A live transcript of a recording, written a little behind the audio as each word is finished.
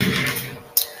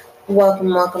Welcome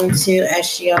to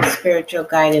SGL Spiritual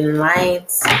Guiding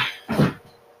Lights.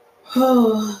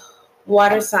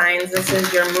 Water signs, this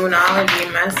is your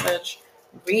Moonology message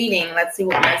reading. Let's see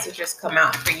what messages come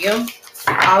out for you.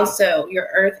 Also, your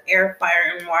earth, air,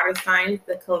 fire, and water signs.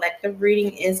 The collective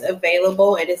reading is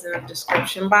available. It is in the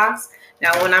description box.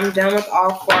 Now, when I'm done with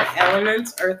all four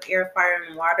elements, earth, air, fire,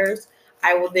 and waters,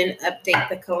 I will then update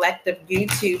the collective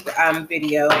YouTube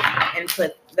video and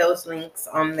put those links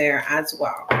on there as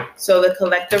well. So the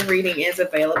collective reading is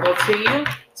available to you.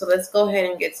 So let's go ahead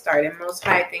and get started. Most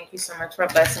High, thank you so much for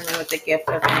blessing me with the gift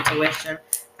of intuition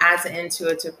as an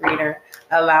intuitive reader.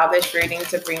 Allow this reading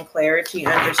to bring clarity,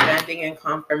 understanding, and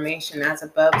confirmation as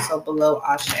above, so below.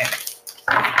 Ashe.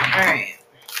 All right.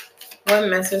 What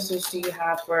messages do you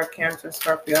have for Cancer,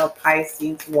 Scorpio,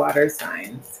 Pisces, water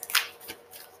signs?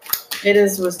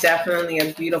 Was definitely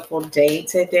a beautiful day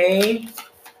today,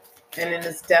 and it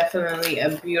is definitely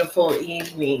a beautiful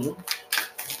evening.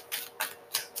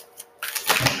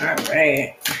 All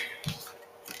right.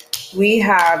 We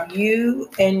have you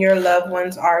and your loved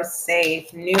ones are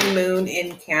safe. New moon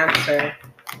in Cancer.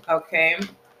 Okay.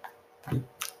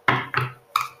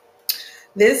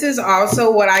 This is also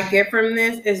what I get from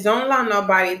this is don't allow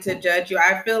nobody to judge you.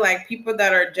 I feel like people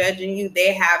that are judging you,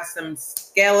 they have some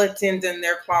skeletons in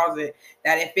their closet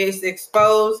that if it's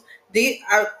exposed,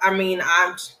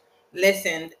 I'm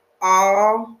listen,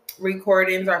 all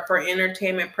recordings are for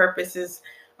entertainment purposes.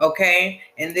 Okay.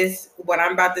 And this, what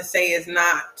I'm about to say is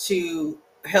not to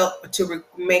help to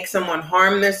make someone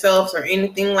harm themselves or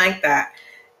anything like that.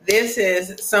 This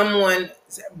is someone's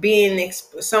being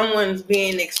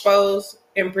exposed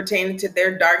and pertaining to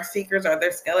their dark secrets or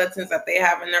their skeletons that they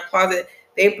have in their closet.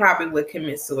 They probably would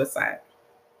commit suicide.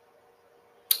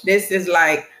 This is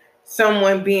like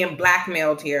someone being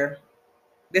blackmailed here.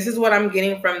 This is what I'm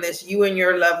getting from this. You and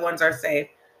your loved ones are safe,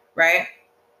 right?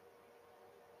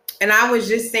 And I was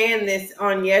just saying this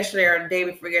on yesterday or the day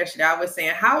before yesterday. I was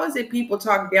saying, how is it people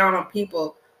talk down on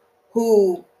people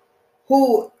who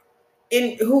with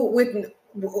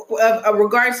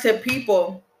regards to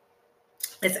people,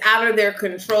 it's out of their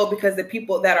control because the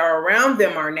people that are around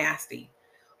them are nasty.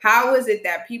 How is it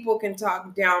that people can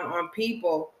talk down on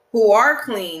people who are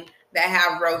clean that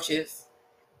have roaches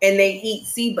and they eat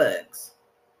sea bugs?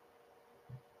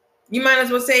 You might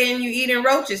as well say, and you eating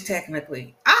roaches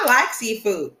technically. I like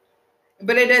seafood,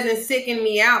 but it doesn't sicken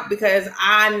me out because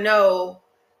I know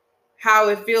how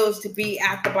it feels to be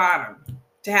at the bottom,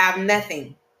 to have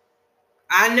nothing.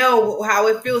 I know how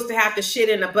it feels to have to shit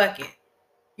in a bucket.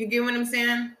 You get what I'm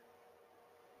saying?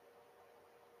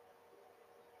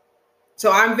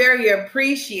 So I'm very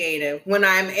appreciative when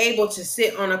I'm able to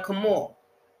sit on a commode.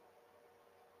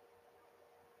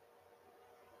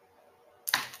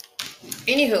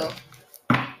 Anywho,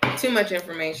 too much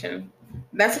information.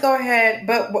 Let's go ahead.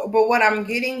 But what I'm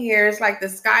getting here is like the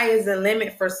sky is the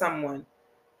limit for someone.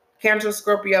 Cancer,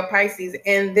 Scorpio, Pisces,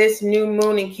 and this new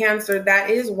moon in Cancer, that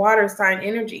is water sign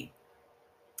energy.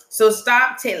 So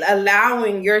stop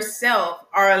allowing yourself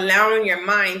or allowing your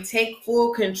mind, take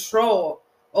full control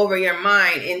over your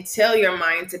mind and tell your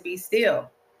mind to be still.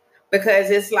 Because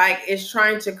it's like it's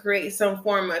trying to create some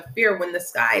form of fear when the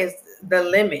sky is the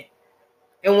limit.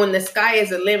 And when the sky is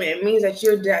the limit, it means that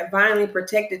you're divinely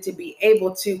protected to be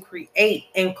able to create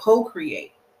and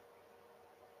co-create.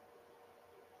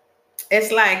 It's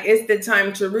like it's the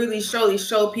time to really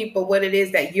show people what it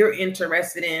is that you're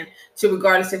interested in, to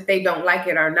regardless if they don't like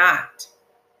it or not.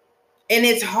 And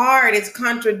it's hard, it's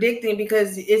contradicting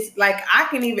because it's like I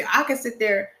can sit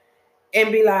there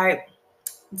and be like,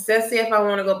 let's say if I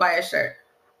want to go buy a shirt.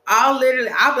 I'll be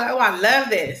like, oh, I love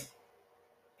this.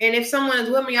 And if someone is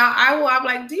with me, I'll be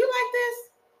like, do you like this?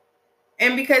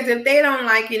 And because if they don't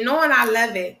like it, knowing I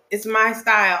love it, it's my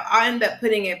style, I'll end up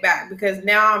putting it back because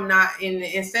now I'm not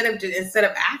instead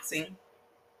of asking,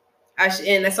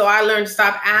 and so I learned to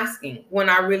stop asking when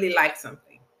I really like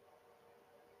something.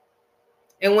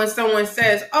 And when someone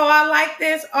says, oh, I like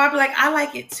this, I'll be like, I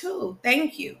like it too.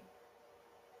 Thank you.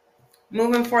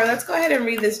 Moving forward, let's go ahead and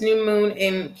read this new moon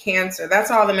in Cancer.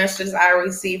 That's all the messages I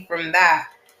received from that.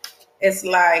 It's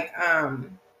like,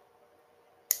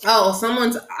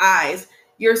 someone's eyes.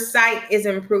 Your sight is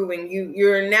improving.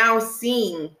 You're now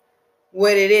seeing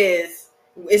what it is.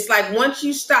 It's like once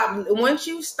you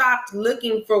stopped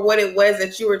looking for what it was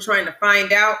that you were trying to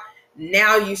find out,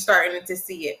 now you're starting to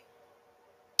see it.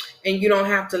 And you don't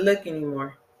have to look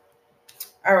anymore.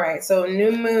 All right, so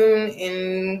new moon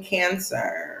in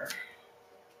Cancer.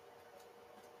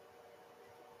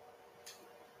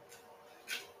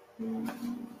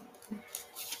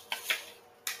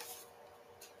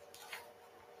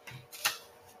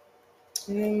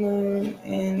 New moon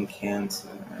in Cancer.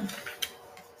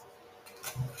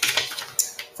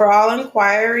 For all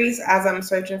inquiries, as I'm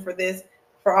searching for this,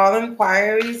 for all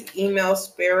inquiries, email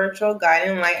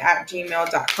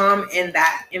spiritualguidinglight@gmail.com, and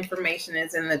that information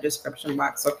is in the description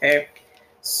box, okay?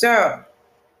 So,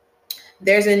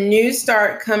 there's a new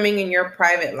start coming in your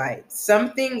private life.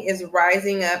 Something is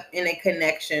rising up in a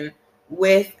connection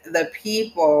with the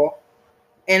people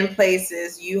and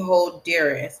places you hold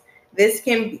dearest. This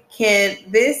can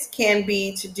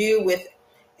be to do with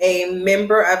a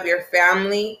member of your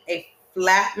family, a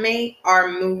flatmate, or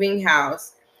moving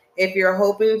house. If you're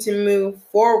hoping to move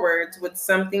forwards with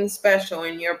something special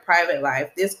in your private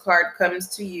life, this card comes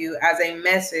to you as a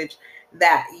message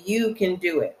that you can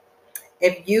do it.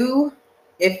 If you've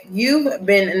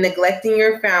been neglecting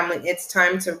your family, it's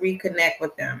time to reconnect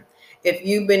with them. If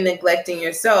you've been neglecting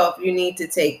yourself, you need to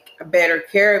take better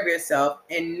care of yourself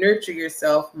and nurture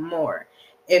yourself more.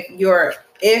 If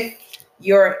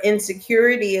your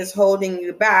insecurity is holding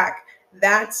you back,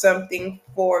 that's something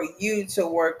for you to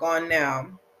work on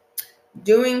now.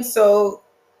 Doing so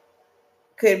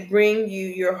could bring you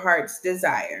your heart's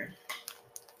desire.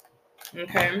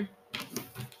 Okay.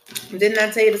 Didn't I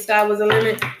tell you the sky was the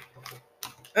limit?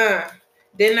 Uh,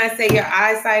 didn't I say your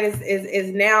eyesight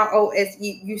is now? Oh, it's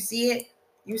you see it,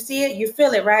 you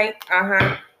feel it, right?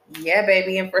 Yeah,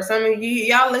 baby. And for some of you,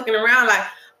 y'all looking around like,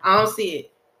 I don't see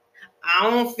it, I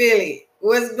don't feel it.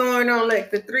 What's going on? Look,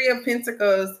 the Three of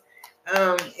Pentacles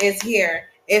is here.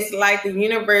 It's like the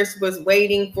universe was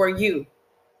waiting for you.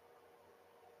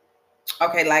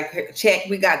 Okay, like check,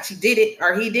 we got, she did it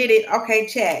or he did it. Okay,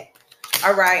 check.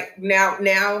 All right,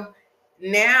 now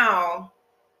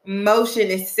motion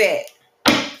is set.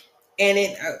 And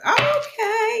it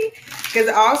okay, because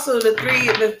also the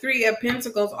three of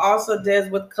Pentacles also deals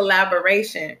with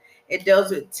collaboration. It deals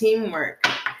with teamwork.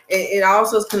 It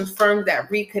also confirms that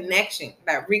reconnecting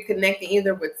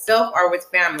either with self or with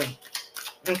family.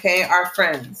 Okay, our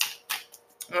friends.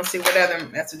 Let's see what other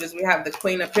messages we have. The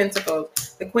Queen of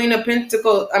Pentacles. The Queen of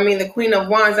Pentacles. The Queen of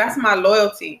Wands. That's my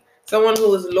loyalty. Someone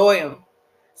who is loyal.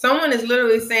 Someone is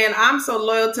literally saying, I'm so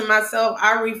loyal to myself,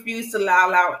 I refuse to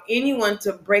allow anyone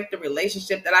to break the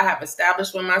relationship that I have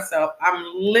established with myself. I'm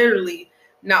literally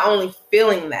not only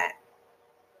feeling that,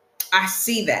 I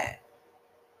see that.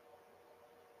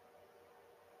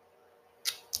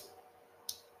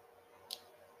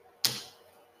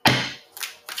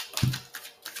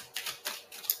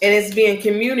 And it's being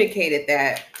communicated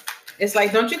that. It's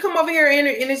like, don't you come over here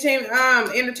entertaining,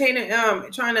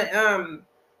 trying to,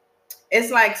 it's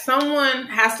like someone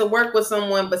has to work with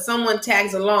someone, but someone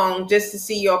tags along just to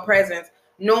see your presence,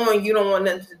 knowing you don't want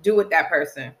nothing to do with that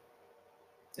person.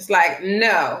 It's like,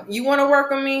 no, you want to work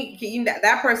with me?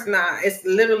 That person, it's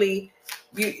literally,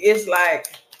 it's like,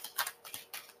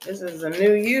 this is a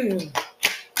new you.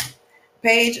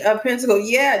 Page of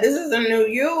Pentacles. Yeah, this is a new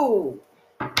you.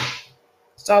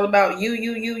 It's all about you.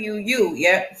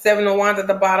 Yeah, Seven of Wands at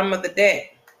the bottom of the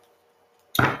deck.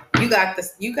 You got the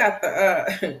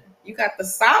you got the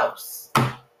sauce.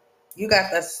 You got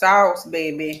the sauce,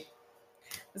 baby.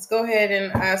 Let's go ahead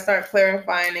and start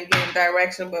clarifying and getting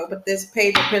direction. But with this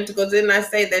Page of Pentacles, didn't I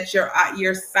say that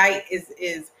your sight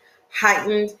is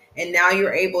heightened, and now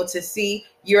you're able to see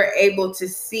your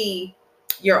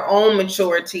own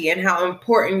maturity and how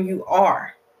important you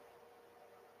are.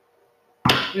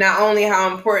 Not only how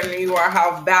important you are,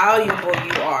 how valuable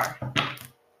you are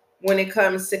when it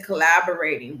comes to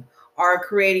collaborating or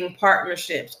creating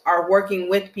partnerships or working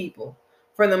with people.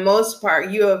 For the most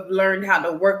part, you have learned how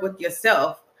to work with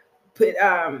yourself.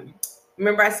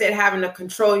 Remember I said having to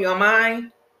control your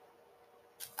mind?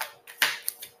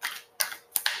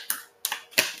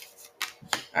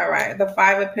 All right, the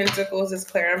Five of Pentacles is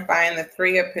clarifying the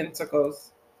Three of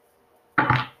Pentacles.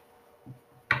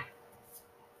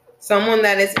 Someone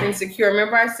that is insecure.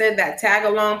 Remember I said that tag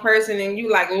along person, and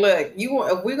you like, look,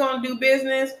 if we're gonna do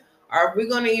business, or if we're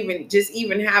gonna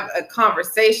even have a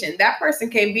conversation, that person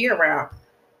can't be around.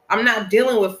 I'm not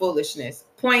dealing with foolishness.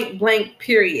 Point blank,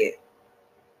 period.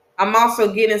 I'm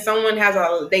also getting someone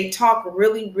they talk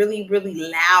really, really,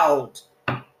 really loud.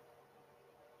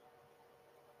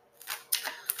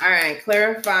 All right,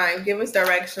 clarifying. Give us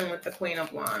direction with the Queen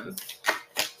of Wands.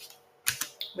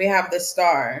 We have the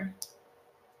Star.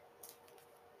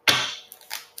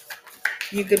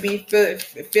 You could be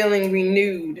feeling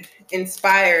renewed,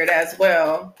 inspired as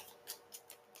well.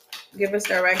 Give us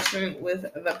direction with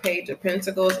the Page of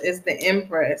Pentacles is the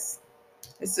Empress.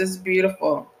 This is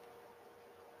beautiful.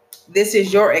 This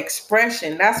is your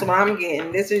expression. That's what I'm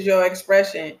getting. This is your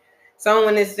expression.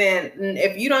 Someone is saying,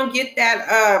 if you don't get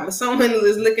that, someone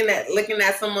is looking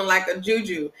at someone like a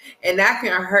juju, and that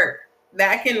can hurt.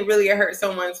 That can really hurt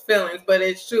someone's feelings, but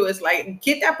it's true. It's like,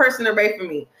 get that person away from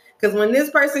me, because when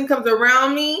this person comes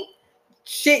around me,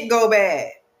 shit go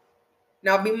bad.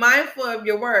 Now be mindful of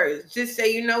your words. Just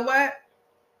say, you know what?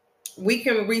 We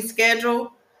can reschedule,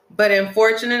 but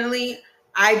unfortunately,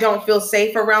 I don't feel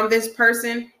safe around this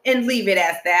person, and leave it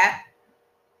as that.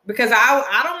 Because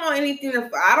I don't want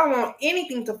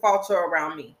anything to falter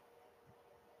around me.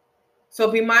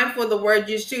 So be mindful of the word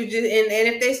you choose. And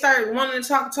if they start wanting to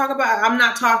talk about it, I'm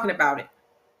not talking about it.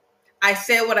 I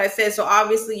said what I said, so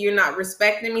obviously you're not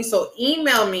respecting me. So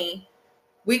email me.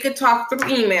 We could talk through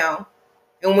email.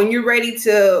 And when you're ready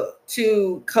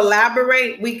to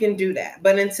collaborate, we can do that.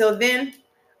 But until then,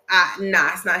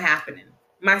 it's not happening.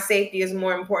 My safety is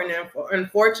more important.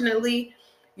 Unfortunately,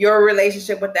 your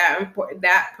relationship with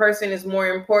that person is more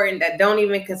important. That don't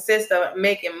even consist of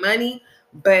making money,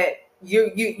 but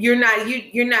you're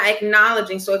not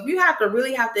acknowledging. So if you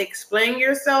really have to explain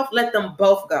yourself, let them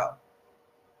both go.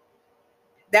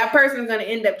 That person's going to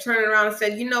end up turning around and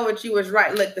say, you know what, you was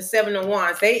right. Look, the Seven of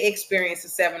Wands, they experienced the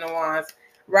Seven of Wands,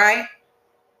 right?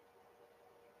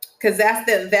 Because that's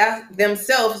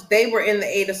themselves. They were in the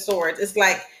Eight of Swords. It's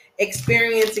like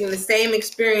experiencing the same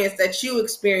experience that you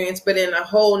experienced, but in a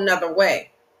whole nother way.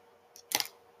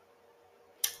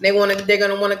 They're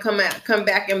gonna want to come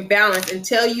back and balance and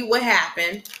tell you what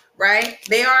happened, right?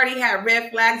 They already had red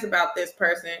flags about this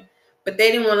person, but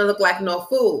they didn't want to look like no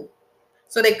fool.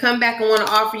 So they come back and want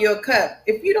to offer you a cup.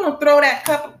 If you don't throw that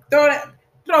cup.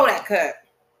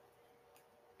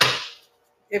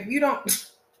 If you don't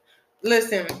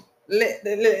listen,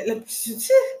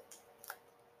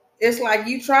 it's like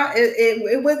you try.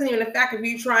 It wasn't even the fact of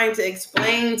you trying to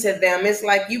explain to them. It's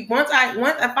like if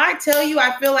I tell you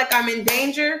I feel like I'm in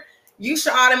danger, you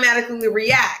should automatically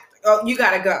react. Oh, you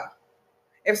gotta go.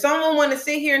 If someone want to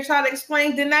sit here and try to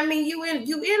explain, then that means you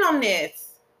in on this.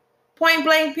 Point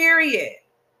blank, period.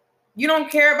 You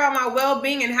don't care about my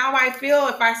well-being and how I feel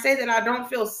if I say that I don't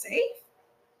feel safe.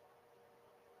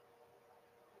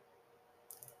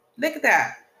 Look at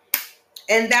that.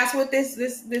 And that's what that's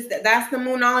the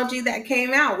Moonology that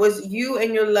came out, was you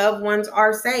and your loved ones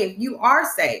are safe. You are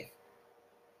safe.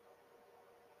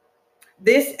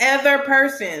 This other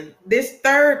person, this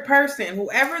third person,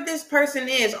 whoever this person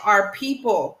is, are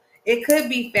people. It could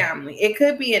be family. It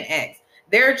could be an ex.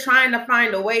 They're trying to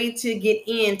find a way to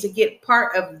get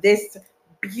part of this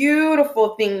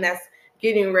beautiful thing that's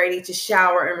getting ready to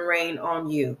shower and rain on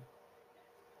you.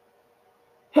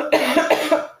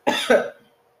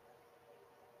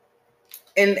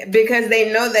 And because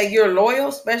they know that you're loyal,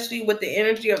 especially with the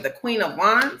energy of the Queen of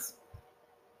Wands.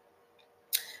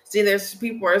 See, there's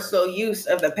people are so used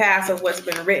of the past of what's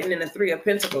been written in the Three of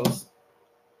Pentacles.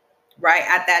 Right?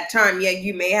 At that time, yeah,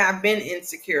 you may have been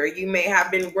insecure. You may have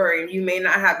been worried. You may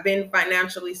not have been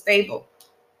financially stable.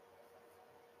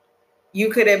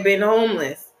 You could have been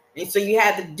homeless. And so you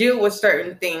had to deal with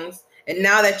certain things. And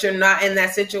now that you're not in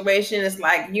that situation, it's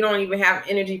like you don't even have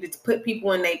energy to put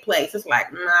people in their place. It's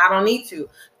like, nah, I don't need to.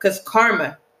 Because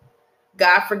karma,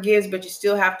 God forgives, but you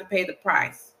still have to pay the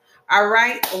price. All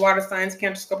right, water signs,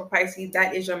 Cancer, Scorpio, Pisces,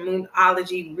 that is your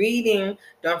Moonology reading.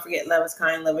 Don't forget, love is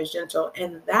kind, love is gentle,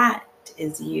 and that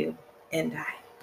is you and I.